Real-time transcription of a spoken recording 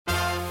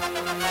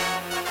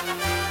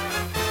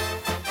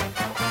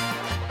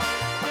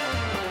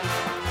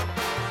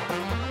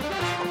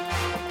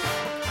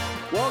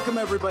Welcome,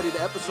 everybody,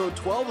 to episode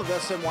 12 of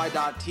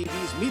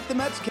SNY.TV's Meet the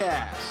Mets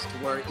cast,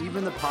 where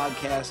even the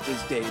podcast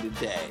is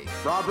day-to-day.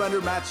 Rob Render,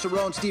 Matt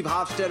Cerrone, Steve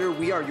Hofstetter,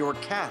 we are your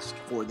cast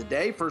for the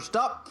day. First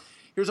up,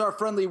 here's our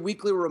friendly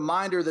weekly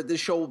reminder that this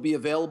show will be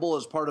available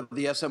as part of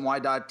the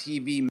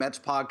SNY.TV Mets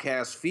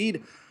podcast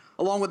feed,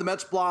 along with the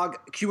Mets blog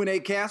Q&A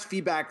cast,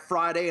 Feedback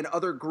Friday, and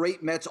other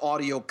great Mets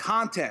audio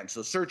content.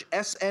 So search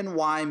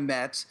SNY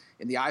Mets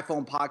in the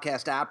iPhone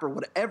podcast app or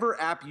whatever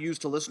app you use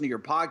to listen to your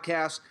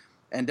podcast.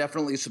 And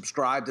definitely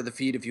subscribe to the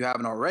feed if you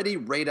haven't already.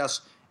 Rate us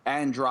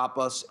and drop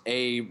us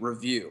a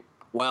review.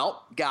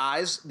 Well,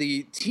 guys,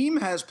 the team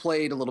has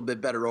played a little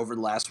bit better over the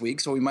last week,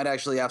 so we might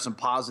actually have some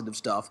positive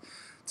stuff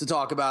to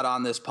talk about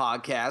on this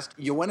podcast.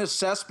 Yoenis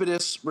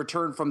Cespedes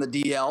returned from the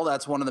DL.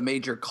 That's one of the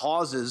major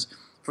causes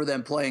for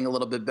them playing a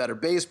little bit better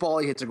baseball.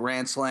 He hits a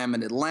grand slam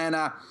in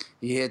Atlanta.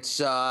 He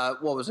hits, an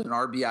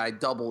RBI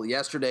double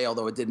yesterday,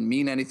 although it didn't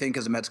mean anything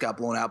because the Mets got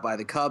blown out by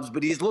the Cubs.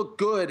 But he's looked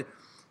good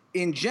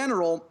in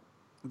general.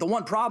 The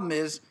one problem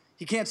is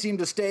he can't seem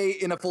to stay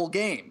in a full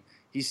game.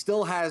 He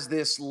still has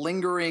this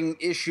lingering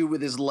issue with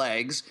his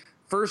legs.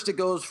 First, it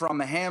goes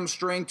from a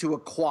hamstring to a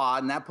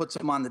quad, and that puts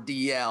him on the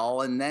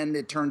DL, and then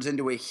it turns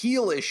into a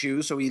heel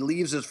issue, so he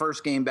leaves his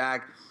first game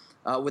back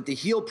with the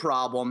heel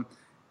problem.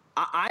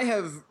 I'm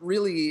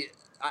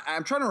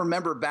trying to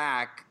remember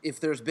back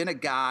if there's been a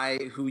guy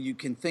who you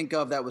can think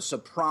of that was a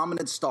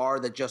prominent star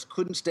that just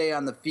couldn't stay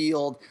on the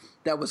field,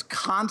 that was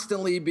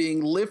constantly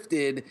being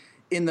lifted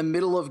in the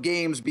middle of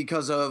games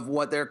because of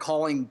what they're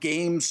calling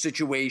game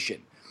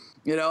situation.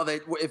 You know,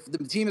 that if the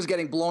team is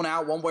getting blown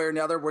out one way or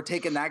another, we're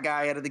taking that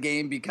guy out of the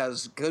game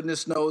because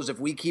goodness knows if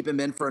we keep him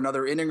in for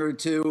another inning or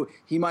two,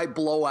 he might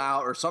blow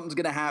out or something's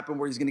going to happen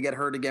where he's going to get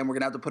hurt again. We're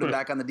going to have to put him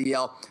back on the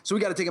DL. So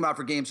we got to take him out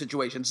for game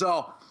situation.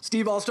 So,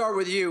 Steve, I'll start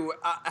with you.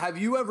 Have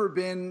you ever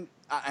been,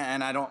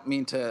 and I don't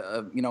mean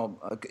to,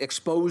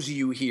 expose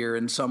you here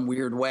in some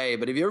weird way,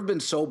 but have you ever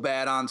been so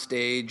bad on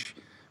stage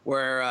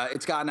where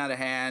it's gotten out of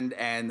hand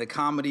and the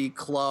comedy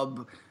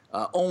club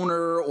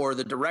owner or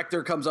the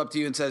director comes up to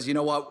you and says, you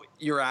know what,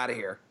 you're out of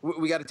here.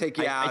 We got to take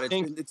you out.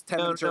 It's 10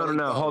 minutes early.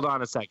 No. Hold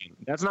on a second.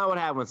 That's not what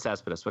happened with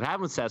Cespedes. What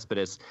happened with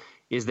Cespedes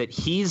is that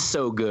he's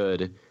so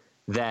good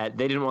that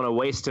they didn't want to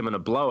waste him in a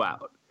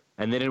blowout,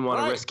 and they didn't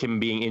want to risk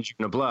him being injured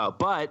in a blowout.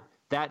 But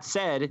that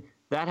said,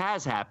 that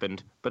has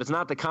happened, but it's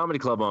not the comedy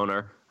club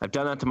owner. I've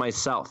done that to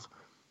myself.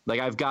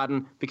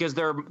 Because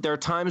there are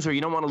times where you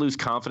don't want to lose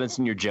confidence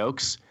in your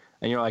jokes,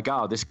 and you're like,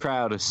 oh, this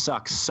crowd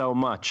sucks so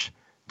much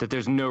that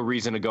there's no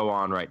reason to go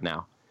on right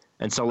now.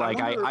 And so I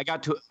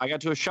got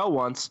to a show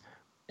once,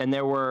 and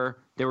there were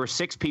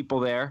 6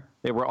 people there.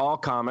 They were all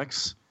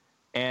comics,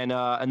 and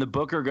the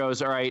booker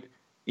goes, all right,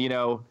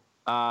 you're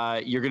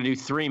going to do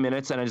 3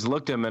 minutes. And I just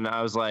looked at him and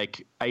I was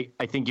like, I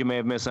think you may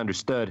have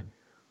misunderstood.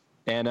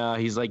 And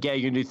he's like, yeah,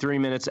 you're going to do 3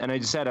 minutes. And I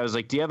just said, I was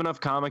like, do you have enough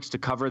comics to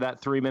cover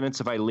that 3 minutes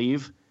if I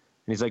leave?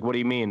 And he's like, what do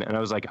you mean? And I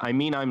was like, I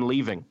mean, I'm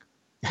leaving.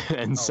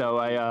 And so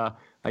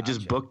I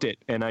just booked it,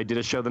 and I did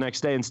a show the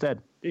next day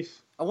instead.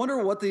 I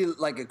wonder what the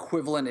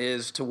equivalent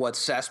is to what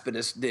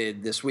Cespedes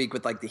did this week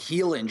with the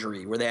heel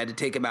injury where they had to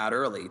take him out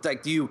early. It's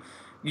like, do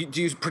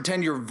you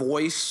pretend your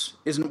voice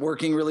isn't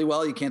working really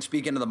well? You can't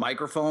speak into the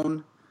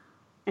microphone?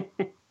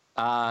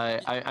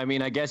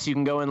 I guess you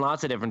can go in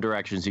lots of different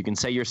directions. You can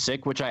say you're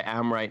sick, which I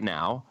am right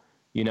now,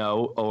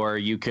 or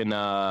you can,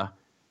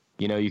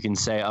 you can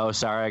say, oh,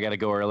 sorry, I got to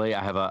go early.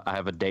 I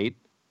have a date.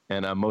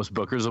 And most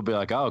bookers will be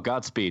like, oh,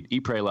 Godspeed,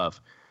 eat, pray,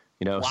 love.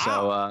 Wow.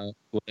 So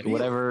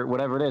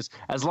whatever it is,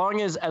 as long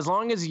as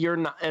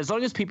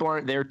people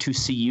aren't there to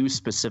see you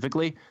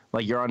specifically,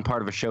 like you're on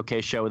part of a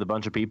showcase show with a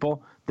bunch of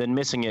people, then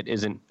missing it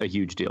isn't a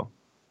huge deal.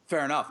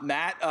 Fair enough.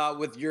 Matt,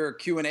 with your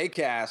Q&A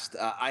cast,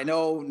 I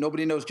know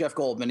nobody knows Jeff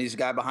Goldman. He's a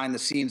guy behind the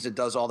scenes that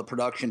does all the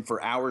production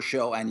for our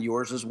show and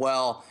yours as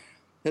well.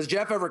 Has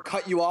Jeff ever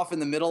cut you off in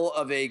the middle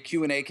of a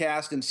Q&A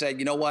cast and said,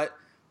 you know what,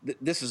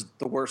 this is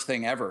the worst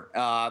thing ever.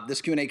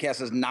 This Q&A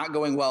cast is not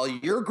going well.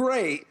 You're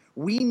great.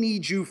 We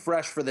need you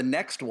fresh for the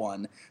next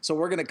one, so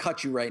we're going to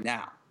cut you right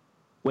now.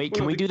 Wait,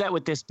 can we do that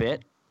with this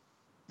bit?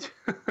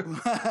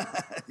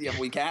 Yeah,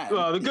 we can.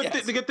 Well, the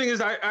good thing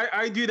is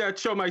I do that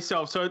show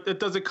myself, so it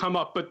doesn't come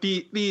up. But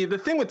the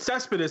thing with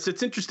Cespedes,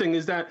 it's interesting,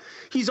 is that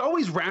he's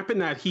always rapping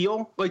that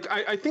heel.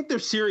 I think they're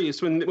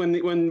serious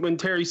when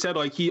Terry said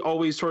he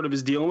always sort of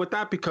is dealing with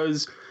that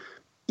because,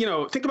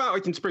 think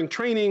about in spring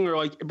training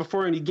or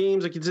before any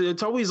games,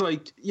 it's always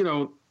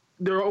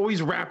they're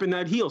always rapping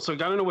that heel. So I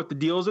don't know what the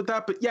deal is with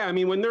that. But yeah, I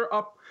mean, when they're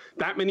up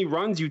that many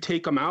runs, you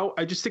take them out.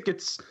 I just think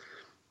it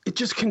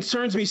just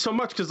concerns me so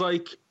much because, I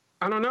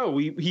don't know.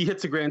 He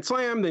hits a grand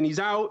slam, then he's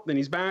out, then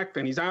he's back,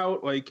 then he's out.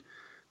 I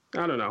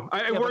don't know.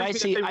 I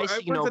see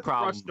no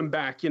problem. Rushed him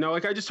back,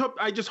 I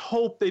just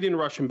hope they didn't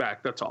rush him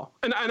back. That's all.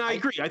 And I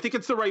agree. I think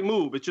it's the right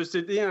move. It's just,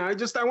 it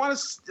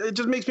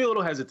just makes me a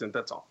little hesitant.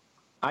 That's all.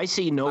 I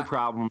see no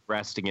problem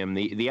resting him.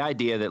 The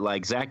idea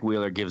that Zach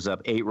Wheeler gives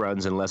up 8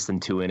 runs in less than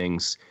 2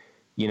 innings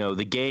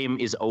the game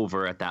is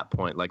over at that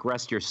point. Like,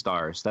 rest your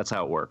stars. That's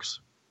how it works.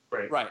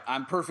 Right.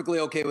 I'm perfectly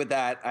okay with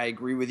that. I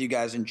agree with you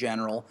guys in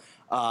general.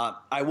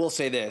 I will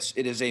say this.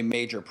 It is a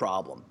major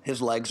problem.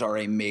 His legs are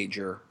a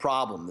major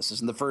problem. This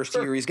isn't the first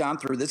year he's gone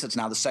through this. It's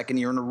now the second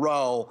year in a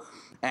row.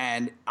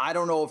 And I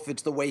don't know if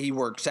it's the way he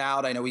works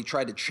out. I know he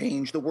tried to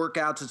change the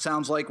workouts, it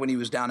sounds like, when he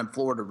was down in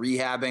Florida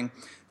rehabbing,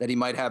 that he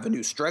might have a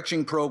new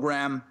stretching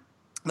program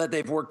that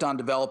they've worked on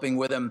developing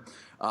with him.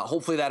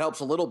 Hopefully that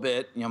helps a little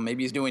bit.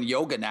 Maybe he's doing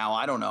yoga now.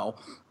 I don't know.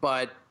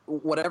 But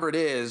whatever it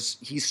is,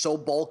 he's so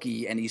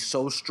bulky and he's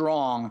so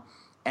strong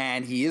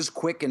and he is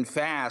quick and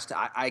fast.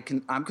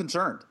 I'm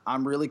concerned.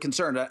 I'm really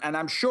concerned. And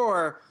I'm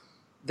sure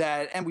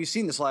that, and we've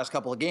seen this last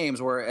couple of games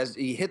where as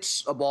he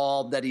hits a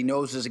ball that he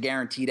knows is a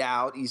guaranteed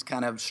out, he's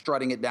kind of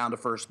strutting it down to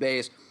first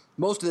base.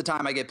 Most of the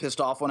time I get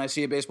pissed off when I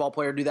see a baseball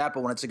player do that.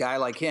 But when it's a guy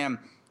like him,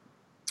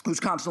 who's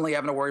constantly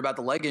having to worry about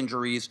the leg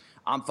injuries,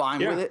 I'm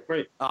fine with it.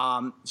 Right.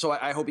 So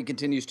I hope he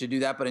continues to do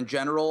that. But in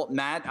general,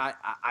 Matt,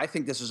 I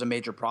think this is a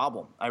major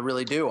problem. I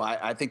really do.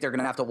 I think they're going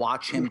to have to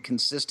watch him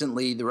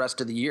consistently the rest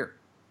of the year.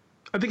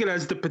 I think it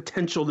has the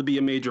potential to be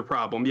a major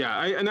problem. Yeah,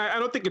 I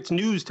don't think it's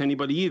news to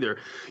anybody either.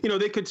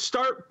 They could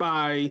start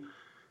by,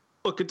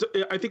 look,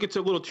 I think it's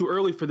a little too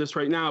early for this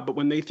right now, but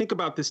when they think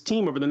about this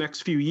team over the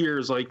next few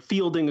years, like,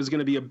 fielding is going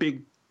to be a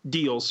big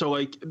deal. So,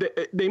 like,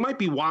 they might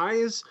be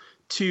wise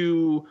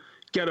to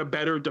get a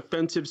better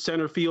defensive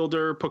center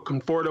fielder, put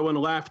Conforto in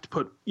left,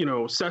 put,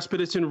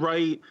 Cespedes in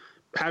right,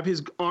 have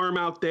his arm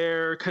out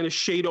there, kind of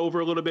shade over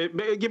a little bit,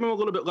 give him a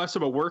little bit less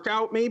of a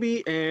workout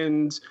maybe,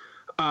 and,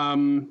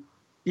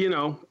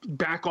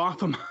 back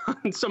off him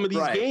on some of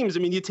these games. I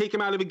mean, you take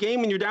him out of a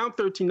game and you're down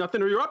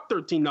 13-0 or you're up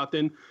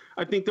 13-0.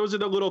 I think those are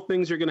the little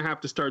things you're going to have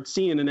to start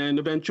seeing, and then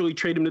eventually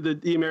trade him to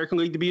the American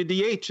League to be a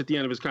DH at the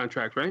end of his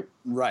contract, right?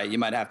 Right. You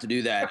might have to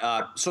do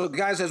that. So,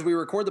 guys, as we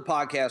record the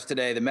podcast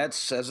today, the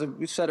Mets, as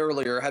we said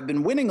earlier, have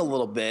been winning a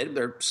little bit.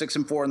 They're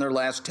 6-4 in their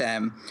last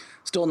 10.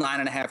 Still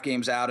 9.5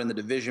 games out in the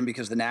division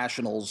because the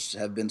Nationals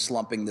have been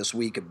slumping this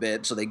week a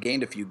bit. So they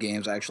gained a few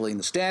games, actually, in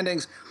the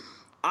standings.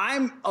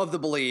 I'm of the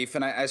belief,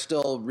 and I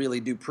still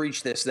really do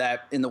preach this,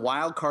 that in the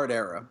wild card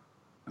era,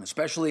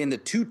 especially in the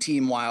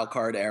two-team wild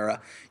card era,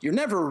 you're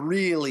never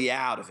really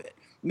out of it.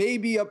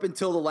 Maybe up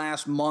until the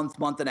last month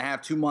and a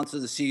half, 2 months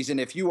of the season,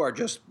 if you are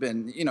just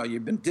been,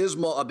 you've been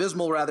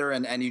abysmal rather,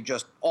 and you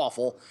just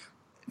awful.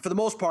 For the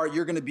most part,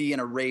 you're going to be in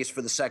a race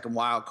for the second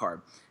wild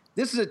card.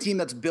 This is a team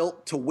that's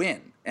built to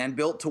win and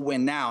built to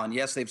win now. And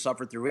yes, they've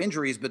suffered through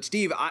injuries, but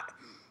Steve,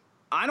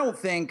 I don't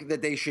think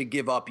that they should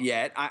give up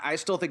yet. I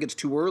still think it's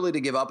too early to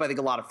give up. I think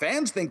a lot of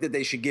fans think that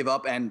they should give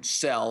up and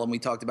sell, and we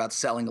talked about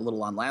selling a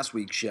little on last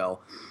week's show.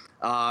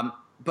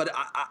 But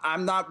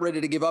I'm not ready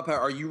to give up.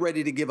 Are you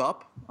ready to give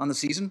up on the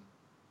season?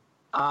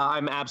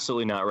 I'm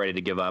absolutely not ready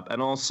to give up.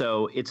 And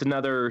also, it's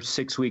another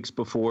 6 weeks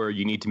before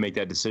you need to make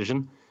that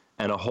decision,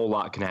 and a whole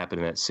lot can happen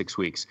in that 6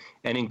 weeks,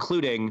 and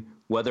including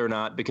whether or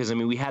not, because,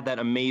 we had that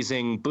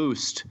amazing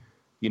boost.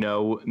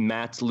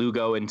 Matt,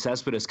 Lugo, and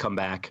Cespedes come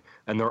back,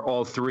 and they're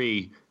all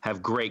three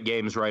have great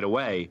games right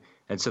away.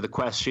 And so the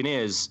question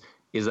is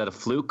that a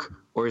fluke,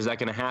 or is that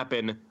going to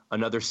happen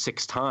another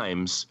 6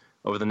 times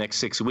over the next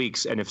 6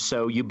 weeks? And if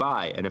so, you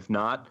buy. And if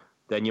not,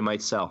 then you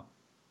might sell.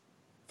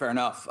 Fair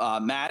enough.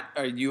 Matt,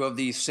 are you of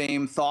the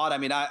same thought?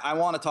 I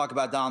want to talk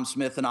about Dom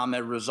Smith and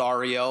Ahmed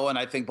Rosario, and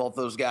I think both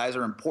those guys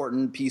are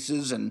important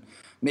pieces, and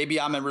maybe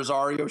Ahmed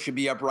Rosario should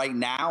be up right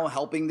now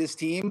helping this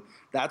team.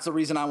 That's the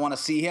reason I want to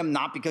see him,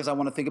 not because I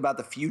want to think about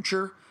the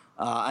future.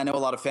 I know a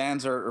lot of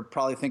fans are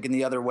probably thinking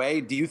the other way.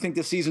 Do you think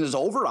this season is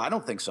over? I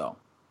don't think so.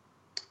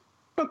 I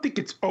don't think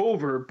it's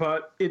over,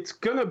 but it's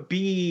going to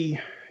be,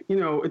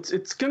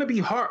 it's going to be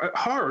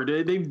hard.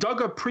 They've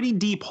dug a pretty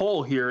deep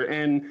hole here,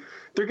 and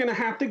they're going to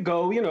have to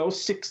go,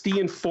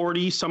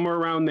 60-40, somewhere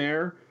around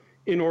there,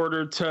 in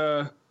order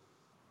to,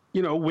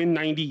 win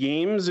 90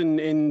 games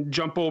and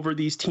jump over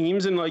these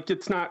teams. And,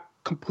 it's not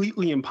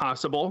completely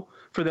impossible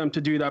for them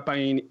to do that by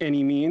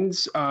any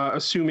means,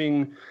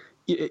 assuming,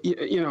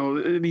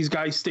 these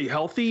guys stay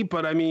healthy.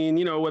 But,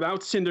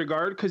 without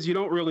Syndergaard, because you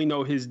don't really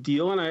know his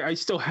deal. And I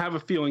still have a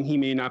feeling he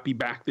may not be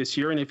back this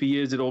year. And if he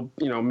is, it'll,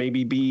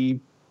 maybe be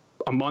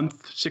a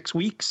month, 6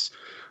 weeks.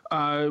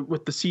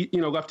 With the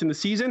left in the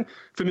season.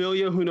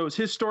 Familia, who knows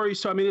his story.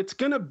 So, it's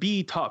going to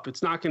be tough.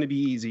 It's not going to be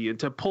easy. And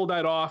to pull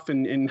that off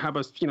and have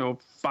a,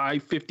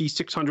 550,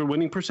 600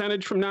 winning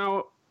percentage from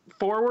now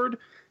forward,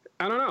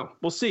 I don't know.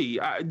 We'll see.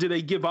 Do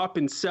they give up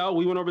and sell?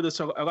 We went over this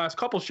last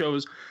couple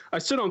shows. I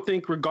still don't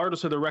think,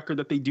 regardless of the record,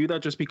 that they do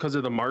that just because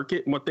of the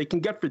market and what they can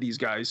get for these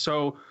guys.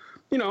 So,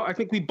 I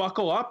think we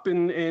buckle up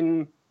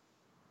and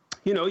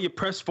you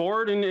press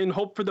forward and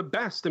hope for the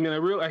best.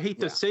 I hate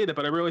to say that,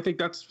 but I really think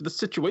that's the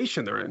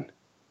situation they're in.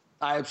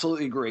 I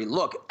absolutely agree.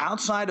 Look,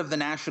 outside of the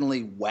National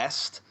League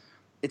West,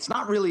 it's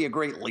not really a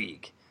great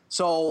league.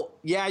 So,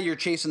 yeah, you're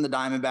chasing the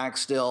Diamondbacks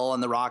still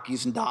and the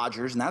Rockies and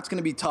Dodgers, and that's going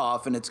to be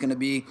tough, and it's going to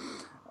be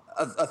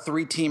a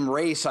 3-team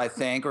race, I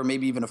think, or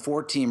maybe even a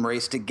 4-team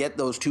race to get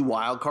those 2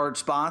 wild card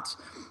spots.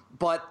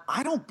 But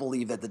I don't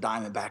believe that the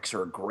Diamondbacks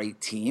are a great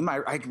team.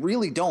 I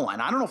really don't.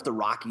 And I don't know if the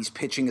Rockies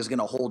pitching is going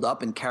to hold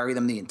up and carry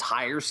them the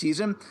entire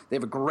season. They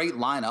have a great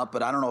lineup,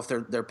 but I don't know if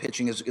their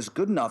pitching is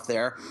good enough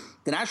there.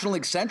 The National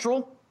League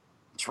Central,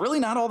 it's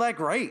really not all that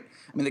great.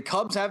 I mean, the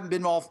Cubs haven't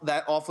been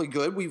that awfully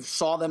good. We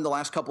saw them the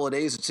last couple of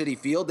days at Citi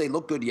Field. They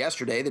looked good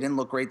yesterday. They didn't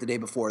look great the day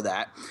before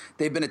that.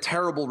 They've been a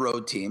terrible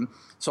road team.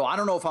 So I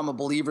don't know if I'm a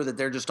believer that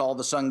they're just all of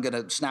a sudden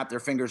going to snap their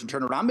fingers and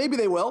turn around. Maybe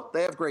they will.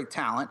 They have great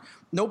talent.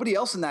 Nobody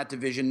else in that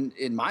division,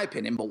 in my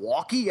opinion,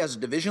 Milwaukee as a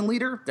division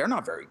leader, they're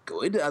not very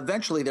good.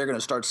 Eventually, they're going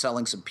to start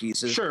selling some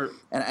pieces. Sure.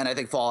 And I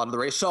think fall out of the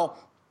race. So,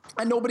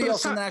 and nobody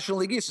else in the National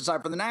League East,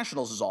 aside from the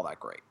Nationals, is all that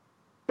great.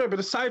 Right, but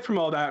aside from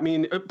all that, I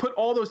mean, put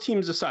all those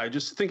teams aside.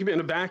 Just think of it in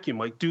a vacuum.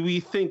 Like, do we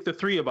think the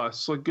three of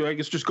us, like, I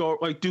guess just go,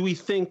 like, do we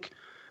think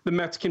the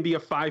Mets can be a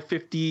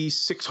 550,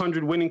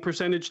 600 winning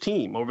percentage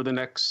team over the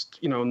next,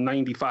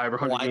 95 or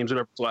 100 games,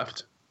 whatever's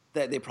left?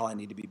 They probably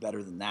need to be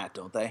better than that,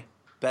 don't they?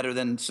 Better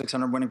than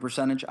 600 winning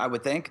percentage, I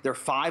would think. They're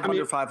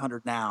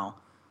 500 now.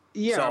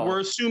 Yeah, so. we're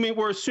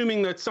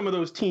assuming that some of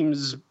those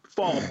teams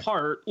fall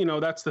apart.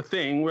 That's the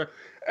thing.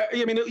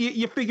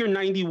 You figure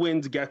 90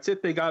 wins gets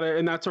it. They got it,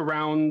 and that's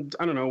around,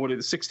 I don't know, what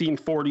is it,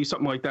 1640,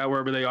 something like that,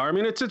 wherever they are. I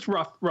mean, it's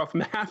rough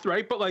math,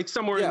 right? But like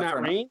somewhere in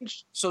that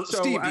range. So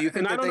Steve, do you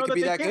think that they could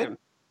be that good?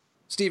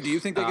 Steve, do you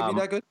think they could be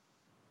that good?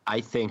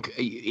 I think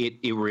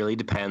it really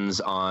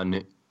depends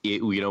on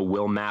it.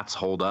 Will Matz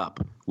hold up?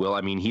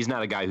 He's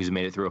not a guy who's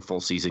made it through a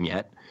full season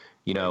yet.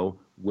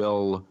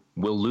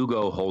 Will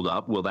Lugo hold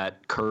up? Will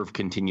that curve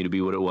continue to be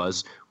what it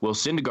was? Will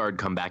Syndergaard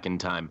come back in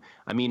time?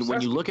 I mean,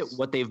 when you look at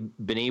what they've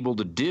been able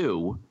to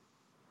do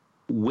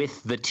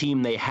with the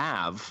team they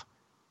have,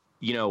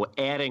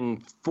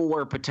 adding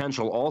 4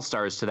 potential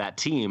all-stars to that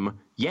team,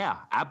 yeah,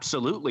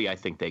 absolutely, I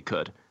think they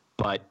could.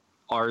 But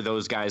are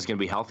those guys going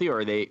to be healthy,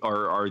 or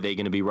are they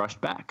going to be rushed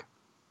back?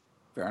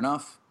 Fair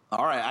enough.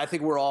 All right, I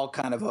think we're all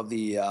kind of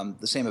the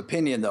same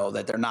opinion, though,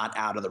 that they're not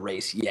out of the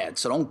race yet.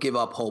 So don't give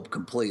up hope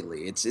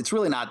completely. It's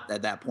really not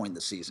at that point in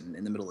the season,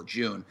 in the middle of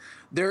June.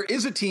 There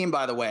is a team,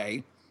 by the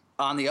way,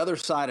 on the other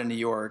side of New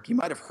York. You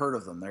might have heard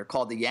of them. They're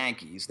called the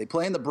Yankees. They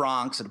play in the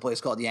Bronx at a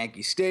place called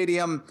Yankee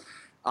Stadium.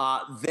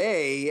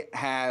 They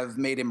have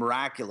made a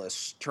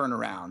miraculous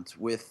turnaround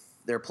with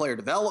their player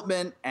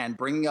development and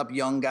bringing up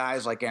young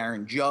guys like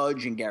Aaron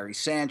Judge and Gary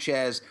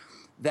Sanchez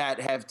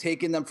that have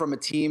taken them from a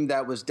team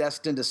that was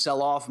destined to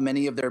sell off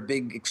many of their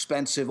big,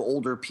 expensive,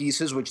 older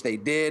pieces, which they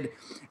did.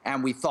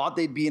 And we thought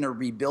they'd be in a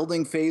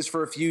rebuilding phase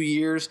for a few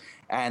years.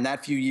 And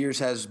that few years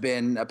has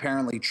been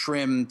apparently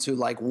trimmed to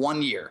like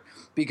 1 year,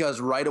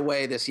 because right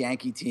away this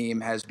Yankee team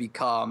has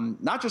become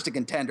not just a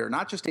contender,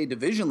 not just a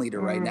division leader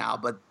right now,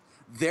 but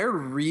they're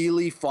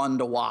really fun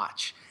to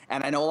watch.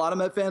 And I know a lot of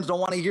Met fans don't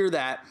want to hear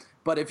that,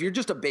 but if you're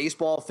just a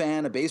baseball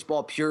fan, a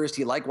baseball purist,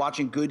 you like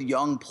watching good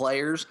young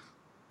players,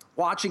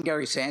 watching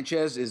Gary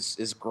Sanchez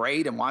is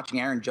great, and watching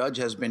Aaron Judge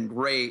has been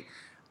great.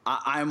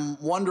 I'm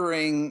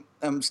wondering,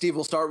 Steve,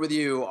 we'll start with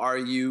you. Are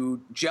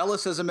you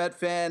jealous as a Met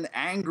fan,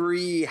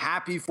 angry,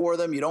 happy for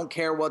them? You don't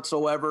care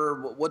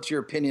whatsoever? What's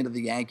your opinion of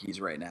the Yankees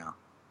right now?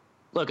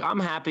 Look, I'm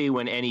happy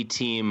when any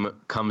team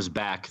comes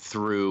back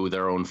through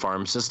their own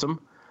farm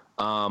system.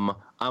 I'm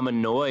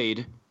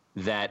annoyed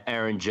that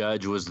Aaron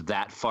Judge was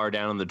that far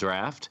down in the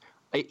draft,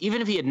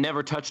 even if he had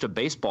never touched a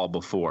baseball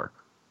before.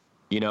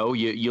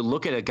 You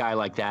look at a guy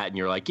like that and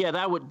you're like, yeah,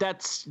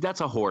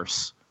 that's a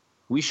horse.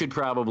 We should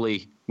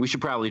probably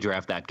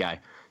draft that guy.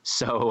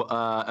 So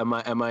am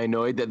I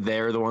annoyed that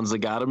they're the ones that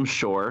got him?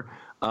 Sure.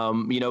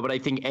 But I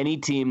think any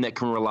team that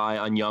can rely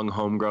on young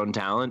homegrown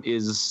talent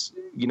is,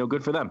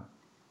 good for them.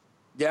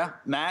 Yeah.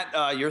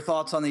 Matt, your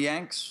thoughts on the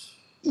Yanks?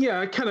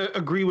 Yeah, I kind of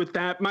agree with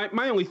that.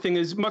 My only thing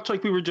is, much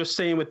like we were just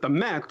saying with the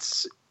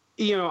Mets,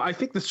 I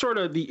think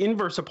the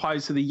inverse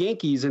applies to the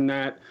Yankees in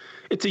that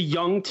it's a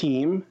young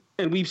team.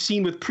 And we've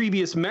seen with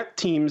previous Met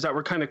teams that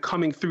were kind of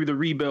coming through the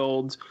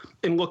rebuild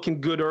and looking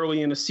good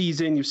early in a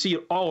season. You see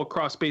it all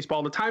across baseball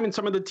all the time. And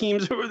some of the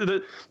teams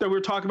that we're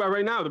talking about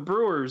right now, the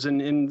Brewers and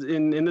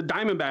the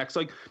Diamondbacks,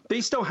 like they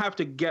still have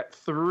to get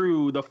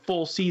through the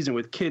full season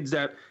with kids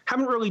that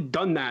haven't really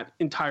done that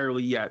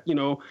entirely yet.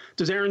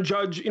 Does Aaron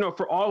Judge,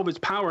 for all of his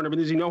power and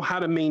everything, does he know how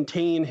to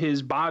maintain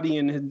his body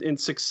and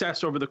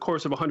success over the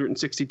course of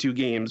 162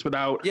 games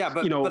without,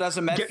 but as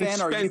a Met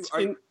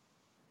fan,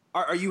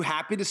 Are you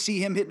happy to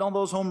see him hitting all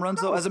those home runs,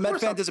 though? As a Met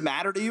fan, does it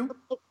matter to you?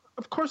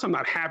 Of course I'm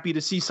not happy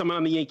to see someone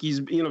on the Yankees,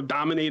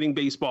 dominating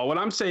baseball. What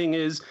I'm saying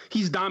is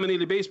he's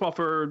dominated baseball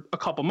for a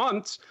couple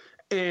months,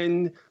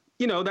 and,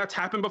 that's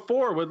happened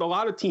before with a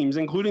lot of teams,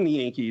 including the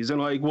Yankees.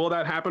 And, will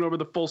that happen over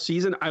the full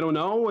season? I don't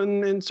know.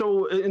 And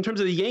so in terms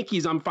of the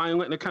Yankees, I'm fine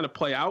letting it kind of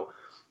play out.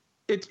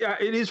 It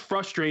is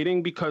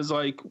frustrating because,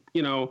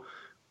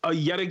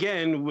 yet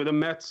again, with the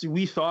Mets,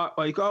 we thought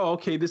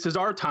okay, this is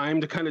our time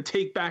to kind of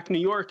take back New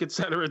York, et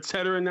cetera, et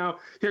cetera. And now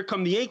here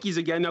come the Yankees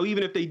again. Now,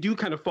 even if they do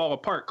kind of fall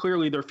apart,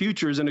 clearly their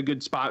future is in a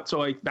good spot.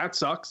 So that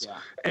sucks.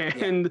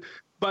 Yeah.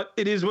 But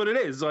it is what it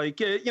is.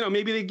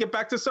 Maybe they get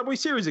back to Subway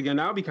Series again.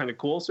 That would be kind of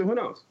cool. So who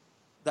knows?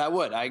 That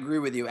would. I agree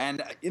with you.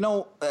 And,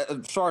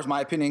 as far as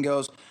my opinion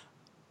goes,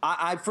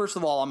 I first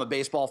of all, I'm a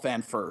baseball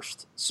fan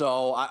first.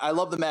 So I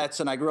love the Mets,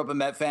 and I grew up a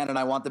Met fan, and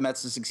I want the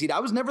Mets to succeed. I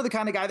was never the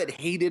kind of guy that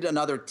hated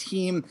another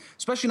team,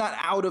 especially not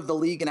out of the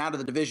league and out of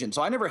the division.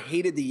 So I never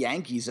hated the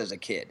Yankees as a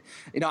kid.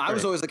 I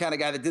was always the kind of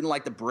guy that didn't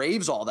like the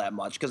Braves all that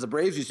much because the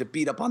Braves used to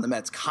beat up on the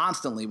Mets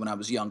constantly when I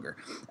was younger.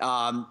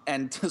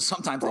 And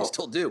sometimes they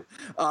still do.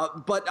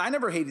 But I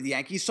never hated the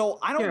Yankees. So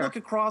I don't look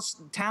across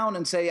town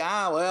and say,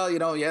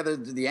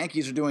 the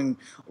Yankees are doing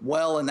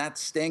well, and that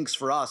stinks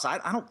for us. I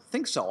don't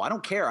think so. I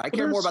don't care. I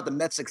care more about the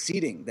Mets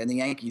succeeding than the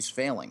Yankees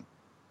failing.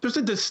 There's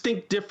a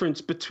distinct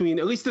difference between,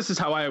 at least this is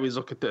how I always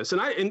look at this.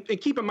 And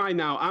keep in mind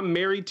now, I'm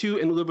married to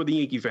and live with a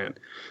Yankee fan.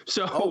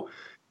 So,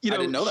 I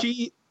didn't know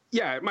she,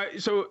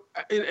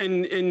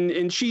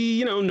 and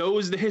she,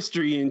 knows the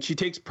history, and she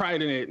takes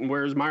pride in it and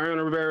wears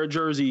Mariano Rivera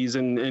jerseys.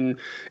 And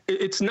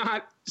it's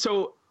not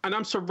so. And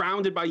I'm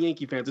surrounded by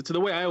Yankee fans. It's the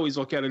way I always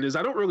look at it is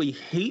I don't really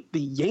hate the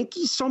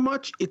Yankees so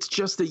much. It's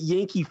just that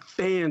Yankee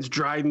fans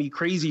drive me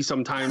crazy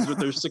sometimes with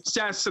their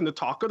success and the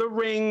talk of the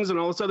rings and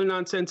all this other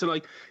nonsense.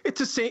 And it's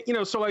the same,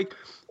 so like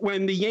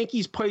when the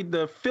Yankees played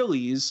the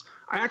Phillies,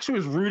 I actually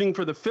was rooting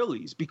for the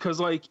Phillies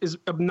because as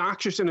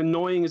obnoxious and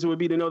annoying as it would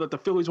be to know that the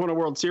Phillies won a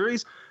World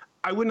Series,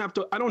 I wouldn't have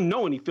to. I don't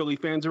know any Philly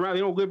fans around. They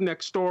don't live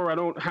next door. I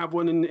don't have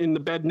one in the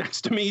bed next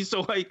to me.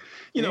 So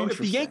if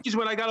the Yankees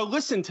win, I got to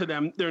listen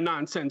to their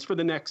nonsense for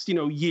the next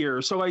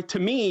year. So to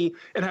me,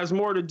 it has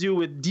more to do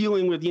with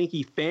dealing with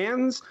Yankee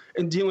fans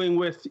and dealing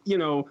with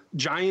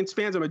Giants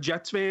fans. I'm a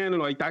Jets fan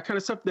and that kind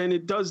of stuff. Than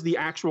it does the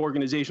actual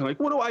organization.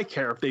 What do I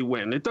care if they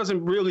win? It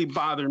doesn't really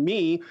bother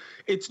me.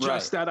 It's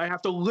just that I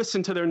have to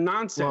listen to their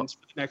nonsense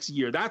for the next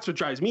year. That's what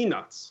drives me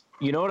nuts.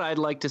 You know what I'd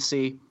like to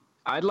see?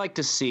 I'd like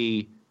to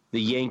see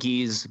the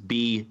Yankees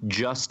be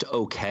just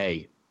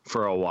okay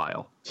for a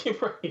while.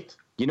 Right.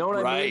 You know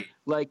what I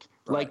mean?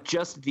 Like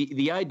just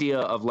the idea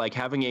of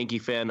having a Yankee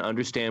fan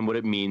understand what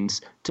it means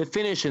to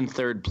finish in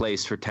third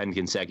place for 10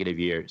 consecutive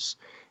years.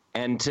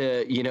 And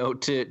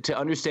to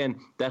understand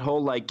that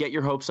whole get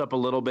your hopes up a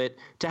little bit,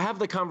 to have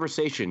the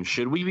conversation,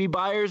 should we be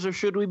buyers or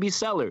should we be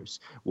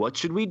sellers? What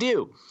should we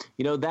do?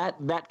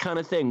 That kind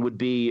of thing would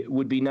be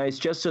nice,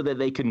 just so that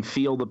they can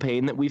feel the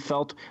pain that we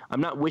felt.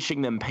 I'm not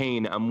wishing them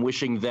pain, I'm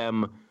wishing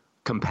them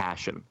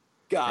compassion.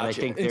 Gotcha. And I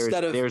think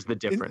there's the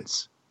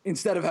difference.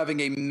 Instead of having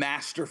a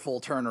masterful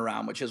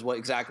turnaround, which is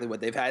exactly what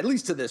they've had, at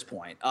least to this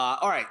point.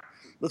 All right,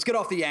 let's get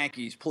off the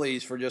Yankees,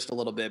 please, for just a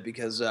little bit,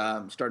 because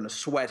I'm starting to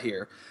sweat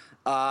here.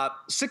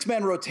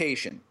 6-man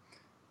rotation.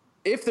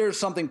 If there's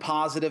something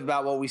positive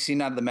about what we've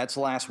seen out of the Mets the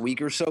last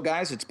week or so,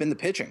 guys, it's been the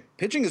pitching.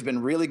 Pitching has been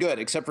really good,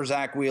 except for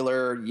Zach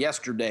Wheeler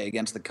yesterday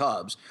against the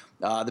Cubs.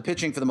 The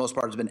pitching, for the most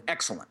part, has been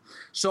excellent.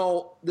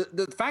 So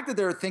the fact that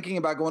they're thinking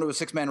about going to a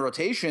 6-man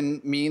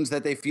rotation means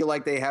that they feel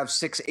like they have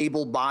 6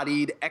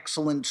 able-bodied,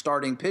 excellent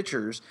starting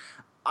pitchers.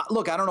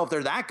 Look, I don't know if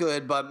they're that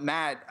good, but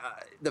Matt,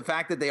 the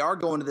fact that they are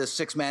going to this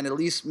 6-man at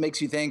least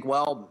makes you think,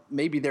 well,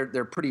 maybe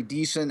they're pretty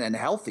decent and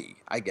healthy,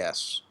 I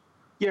guess.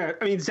 Yeah,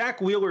 I mean,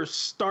 Zach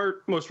Wheeler's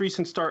most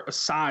recent start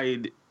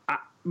aside,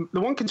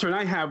 the one concern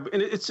I have,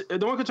 and it's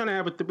the one concern I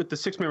have with the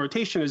 6-man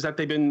rotation is that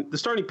the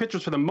starting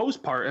pitchers for the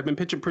most part have been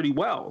pitching pretty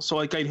well. So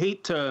I'd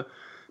hate to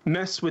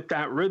mess with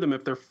that rhythm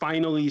if they're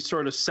finally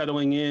sort of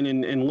settling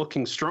in and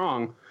looking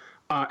strong.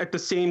 At the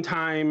same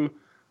time,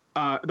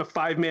 the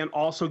 5-man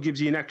also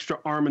gives you an extra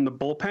arm in the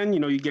bullpen.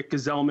 You get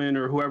Gazelman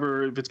or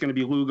whoever, if it's going to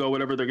be Lugo,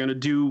 whatever they're going to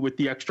do with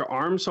the extra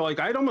arm. So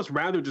I'd almost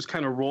rather just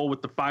kind of roll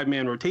with the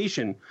 5-man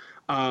rotation.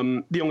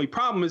 The only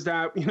problem is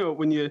that,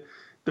 when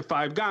the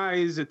 5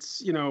 guys,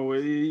 it's,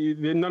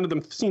 none of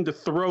them seem to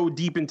throw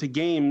deep into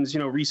games,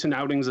 recent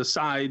outings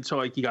aside.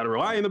 So you got to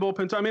rely on the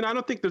bullpen. So, I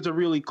don't think there's a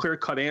really clear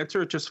cut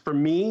answer. It's just for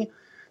me,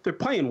 they're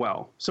playing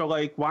well. So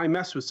why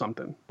mess with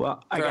something?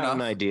 Well, I got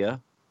an idea.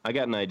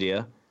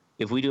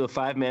 If we do a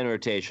 5-man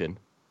rotation,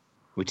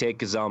 we take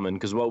Gazelman,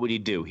 because what would he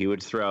do? He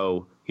would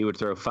throw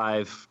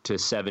 5 to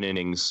 7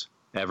 innings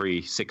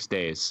every 6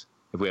 days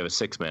if we have a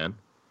 6-man.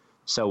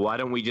 So why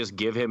don't we just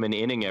give him an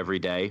inning every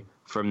day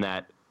from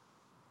that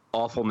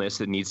awfulness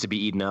that needs to be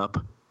eaten up?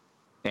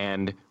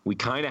 And we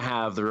kind of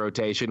have the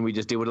rotation. We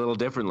just do it a little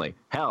differently.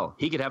 Hell,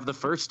 he could have the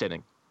first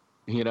inning.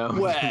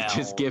 Well,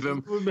 just give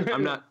him.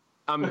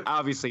 I'm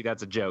obviously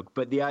that's a joke,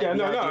 but I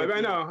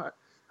know.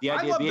 The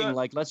idea being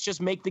let's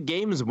just make the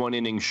games 1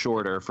 inning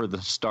shorter for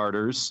the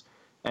starters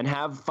and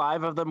have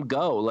 5 of them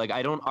go.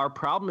 Our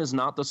problem is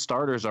not the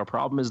starters. Our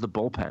problem is the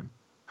bullpen.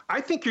 I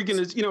think you're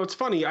going to, it's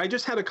funny. I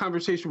just had a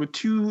conversation with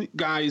 2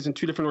 guys in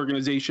 2 different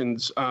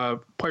organizations,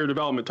 player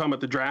development, talking about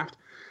the draft.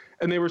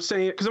 And they were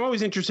saying, because I'm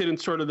always interested in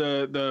sort of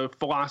the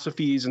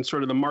philosophies and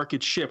sort of the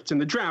market shifts in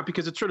the draft,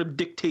 because it sort of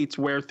dictates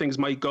where things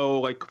might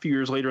go a few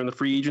years later in the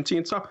free agency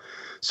and stuff.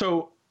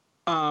 So,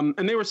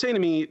 and they were saying to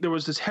me, there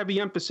was this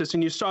heavy emphasis,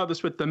 and you saw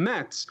this with the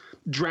Mets,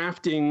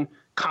 drafting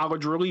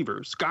college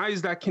relievers,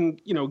 guys that can,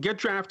 get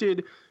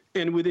drafted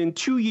and within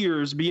 2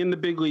 years be in the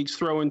big leagues,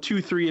 throwing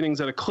 2-3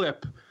 innings at a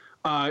clip,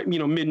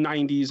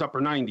 mid-90s,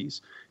 upper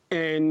 90s.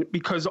 And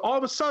because all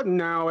of a sudden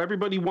now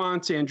everybody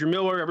wants Andrew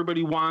Miller,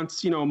 everybody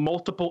wants,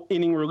 multiple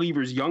inning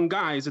relievers, young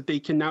guys that they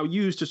can now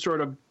use to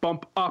sort of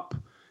bump up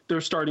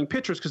their starting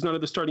pitchers, because none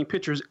of the starting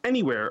pitchers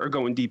anywhere are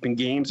going deep in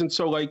games. And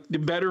so, like,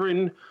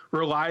 the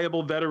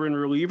reliable veteran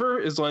reliever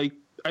is, like,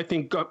 I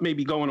think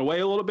maybe going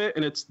away a little bit.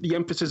 And the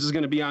emphasis is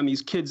going to be on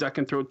these kids that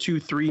can throw 2,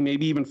 3,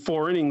 maybe even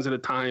 4 innings at a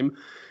time.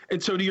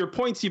 And so to your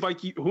point, Steve,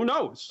 like, who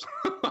knows?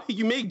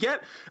 You may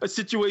get a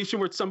situation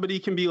where somebody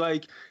can be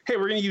like, hey,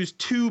 we're going to use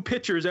 2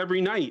 pitchers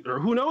every night, or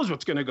who knows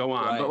what's going to go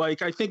on. Right. But,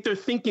 like, I think they're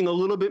thinking a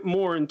little bit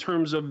more in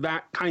terms of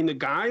that kind of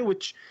guy,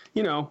 which,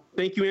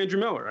 thank you, Andrew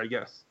Miller, I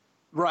guess.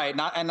 Right.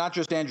 Not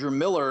just Andrew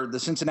Miller. The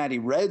Cincinnati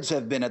Reds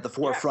have been at the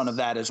forefront of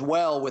that as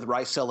well, with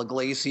Raisel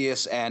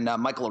Iglesias and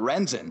Michael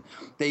Lorenzen.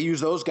 They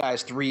use those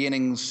guys 3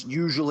 innings,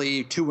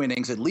 usually 2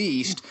 innings at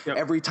least,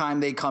 every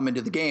time they come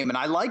into the game. And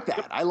I like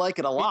that. I like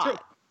it a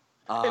lot.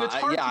 And it's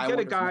hard to get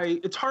a guy.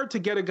 It's hard to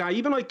get a guy,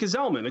 even like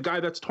Gazelman, a guy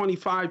that's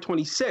 25,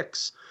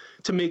 26,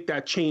 to make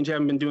that change. I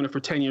haven't been doing it for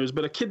 10 years,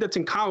 but a kid that's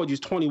in college, he's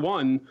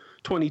 21,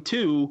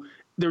 22.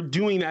 They're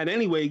doing that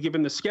anyway,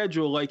 given the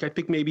schedule. Like, I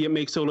think maybe it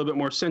makes a little bit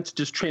more sense to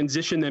just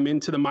transition them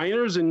into the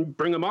minors and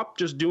bring them up,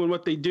 just doing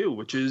what they do,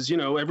 which is,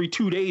 every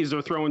 2 days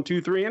they're throwing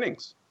 2, 3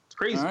 innings.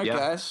 Crazy. All right,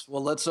 guys.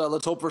 Well, let's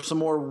hope for some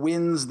more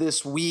wins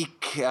this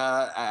week.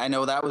 I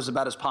know that was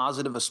about as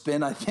positive a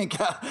spin, I think,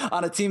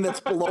 on a team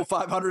that's below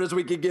 500 as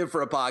we could give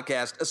for a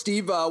podcast.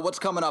 Steve, what's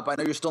coming up? I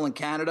know you're still in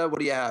Canada. What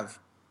do you have?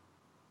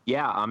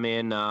 Yeah, I'm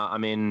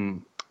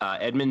in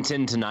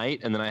Edmonton tonight,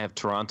 and then I have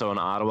Toronto and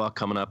Ottawa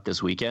coming up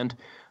this weekend,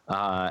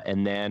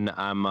 and then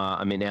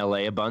I'm in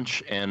LA a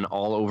bunch and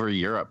all over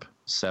Europe.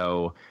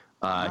 So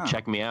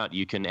check me out.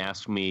 You can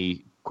ask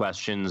me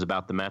questions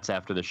about the Mets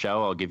after the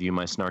show. I'll give you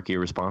my snarky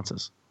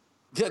responses.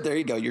 Yeah, there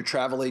you go. Your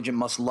travel agent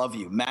must love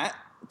you. Matt,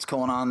 what's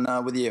going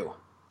on with you?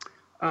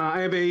 I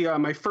have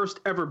my first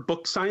ever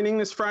book signing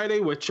this Friday,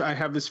 which I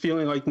have this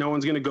feeling like no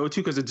one's going to go to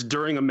because it's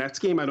during a Mets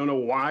game. I don't know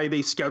why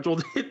they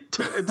scheduled it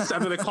at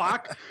 7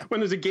 o'clock when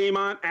there's a game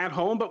on at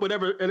home, but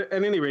whatever. At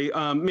any rate,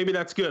 maybe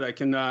that's good. I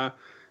can,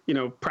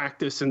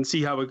 practice and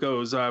see how it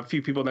goes. A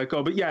few people that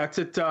go, but yeah,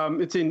 it's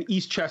in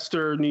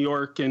Eastchester, New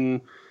York,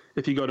 and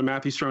if you go to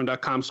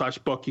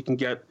MatthewStrone.com/book, you can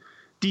get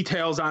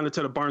details on it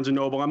at a Barnes &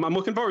 Noble. I'm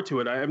looking forward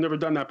to it. I've never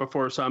done that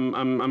before, so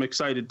I'm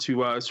excited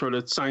to sort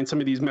of sign some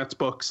of these Mets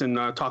books and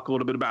talk a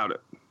little bit about it.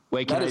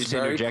 Wait, can I just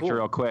interject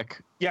real quick?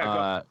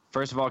 Yeah.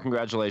 First of all,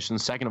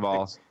 congratulations. Second of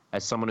all,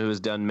 as someone who has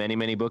done many,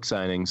 many book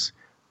signings,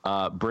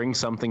 bring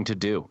something to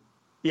do.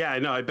 Yeah, I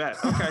know. I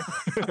bet. Okay.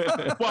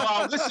 Well,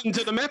 I'll listen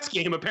to the Mets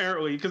game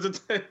apparently because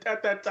it's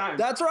at that time.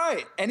 That's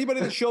right.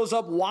 Anybody that shows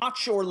up,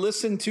 watch or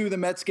listen to the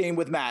Mets game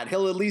with Matt.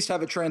 He'll at least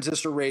have a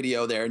transistor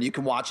radio there, and you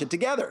can watch it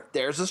together.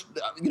 There's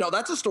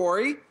that's a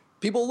story.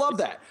 People love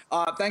that.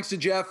 Thanks to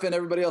Jeff and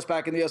everybody else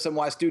back in the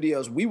SNY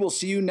studios. We will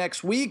see you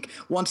next week.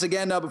 Once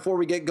again, before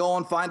we get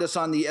going, find us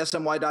on the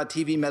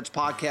SNY.TV Mets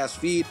podcast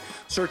feed.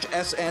 Search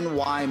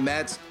SNY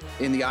Mets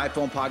in the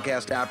iPhone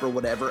podcast app or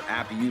whatever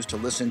app you use to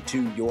listen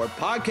to your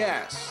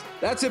podcasts.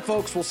 That's it,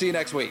 folks. We'll see you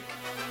next week.